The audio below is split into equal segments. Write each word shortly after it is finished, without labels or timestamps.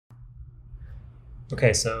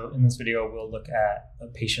Okay, so in this video, we'll look at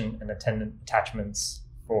patient and attendant attachments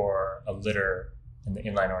for a litter in the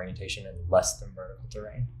inline orientation in less than vertical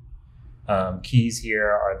terrain. Keys here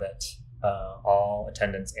are that all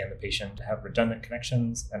attendants and the patient have redundant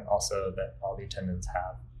connections, and also that all the attendants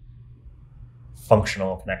have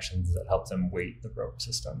functional connections that help them weight the rope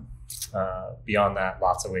system. Beyond that,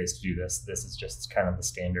 lots of ways to do this. This is just kind of the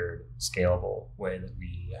standard scalable way that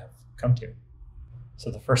we have come to. So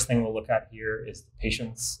the first thing we'll look at here is the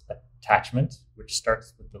patient's attachment, which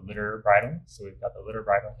starts with the litter bridle. So we've got the litter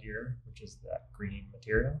bridle here, which is that green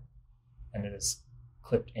material, and it is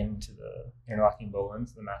clipped into the interlocking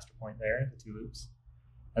bowlines, the master point there, the two loops.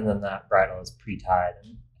 And then that bridle is pre-tied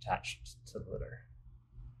and attached to the litter.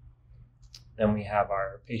 Then we have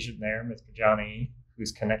our patient there, Mr. Johnny,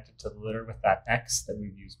 who's connected to the litter with that X that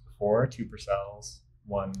we've used before, two purcells,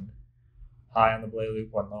 one high on the belay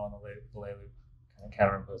loop, one low on the belay loop, kind of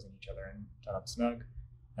counterimposing each other and done up snug.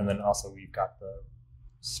 And then also we've got the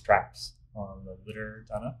straps on the litter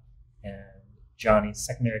done up, and Johnny's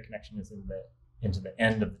secondary connection is into the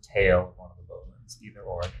end of the tail of one of the bowlines, either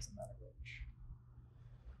or, it doesn't matter which.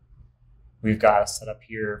 We've got a setup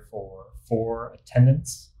here for 4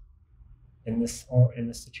 attendants in this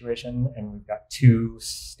situation, and we've got 2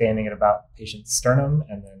 standing at about the patient's sternum,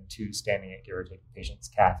 and then 2 standing at give or take the patient's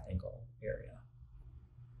calf ankle area.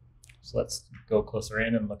 So let's go closer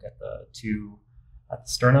in and look at the 2 at the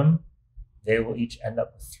sternum. They will each end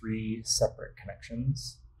up with 3 separate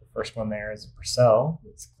connections. The first one there is a purcell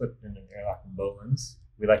that's clipped into the interlocking bowlines.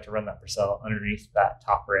 We like to run that purcell underneath that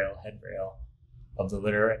top rail, head rail of the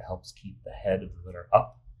litter. It helps keep the head of the litter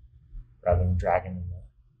up rather than dragging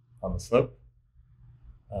on the slope.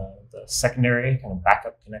 The secondary kind of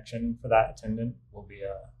backup connection for that attendant will be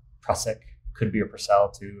a prusik, could be a purcell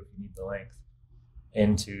too if you need the length,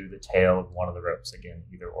 into the tail of one of the ropes. Again,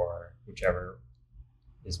 either or, whichever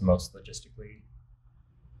is most logistically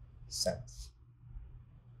sense.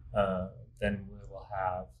 Then we will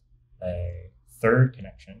have a third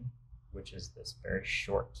connection, which is this very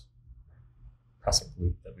short prusik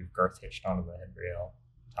loop that we've girth hitched onto the head rail,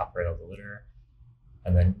 top rail of the litter.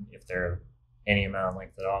 And then if they're any amount of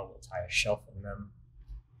length at all, we'll tie a shelf in them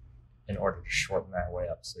in order to shorten that way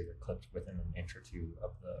up so you're clipped within an inch or 2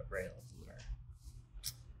 of the rail of the litter.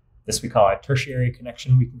 This we call a tertiary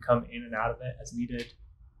connection. We can come in and out of it as needed.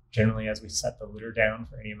 Generally, as we set the litter down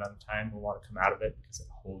for any amount of time, we'll want to come out of it because it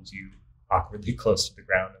holds you awkwardly close to the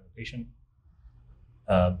ground and the patient.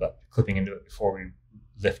 But clipping into it before we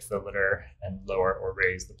lift the litter and lower or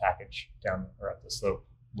raise the package down or up the slope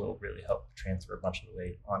will really help transfer a bunch of the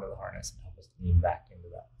weight onto the harness and help us lean back into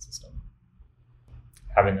that system.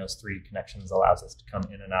 Having those 3 connections allows us to come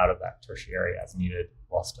in and out of that tertiary as needed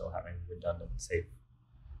while still having redundant, safe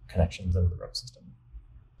connections into the rope system.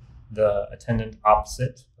 The attendant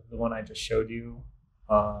opposite of the one I just showed you,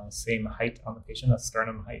 same height on the patient, a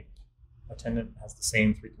sternum height attendant, has the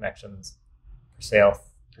same 3 connections: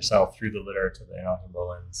 purcell through the litter to the interlocking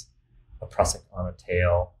bowlines, a prusik on a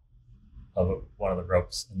tail of one of the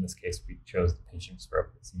ropes. In this case, we chose the patient's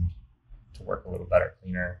rope. It seemed to work a little better,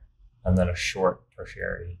 cleaner, and then a short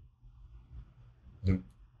tertiary loop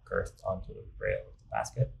girthed onto the rail of the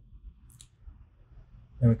basket.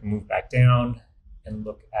 Then we can move back down and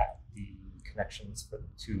look at the connections for the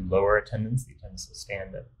 2 lower attendants. The attendants will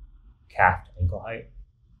stand at calf to ankle height,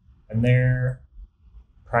 and their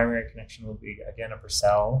primary connection will be, again, a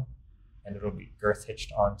purcell, and it'll be girth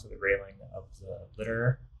hitched onto the railing of the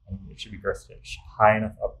litter. And it should be girth hitched high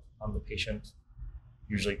enough up on the patient,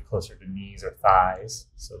 usually closer to knees or thighs,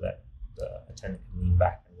 so that the attendant can lean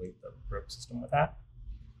back and weight the rope system with that.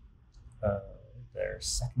 Their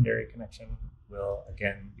secondary connection will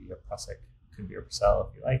again be a prusik, could be a purcell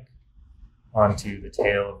if you like, onto the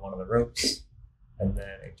tail of one of the ropes, and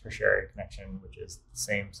then a tertiary connection, which is the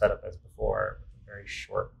same setup as before, with a very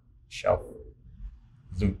short shelf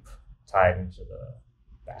loop tied into the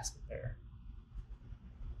basket there.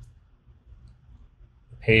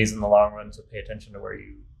 Pays in the long run to pay attention to where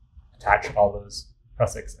you attach all those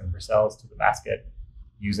prusiks and purcells to the basket,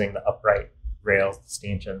 using the upright rails, the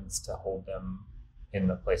stanchions, to hold them in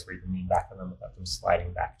the place where you can lean back on them without them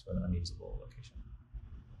sliding back to an unusable location.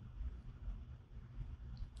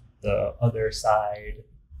 The other side,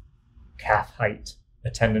 calf height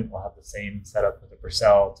attendant, will have the same setup with a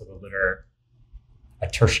purcell to the litter, a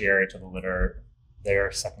tertiary to the litter.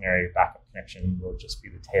 Their secondary backup connection will just be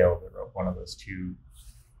the tail of the rope. One of those 2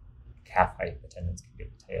 calf height attendants can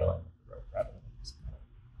get the tail in.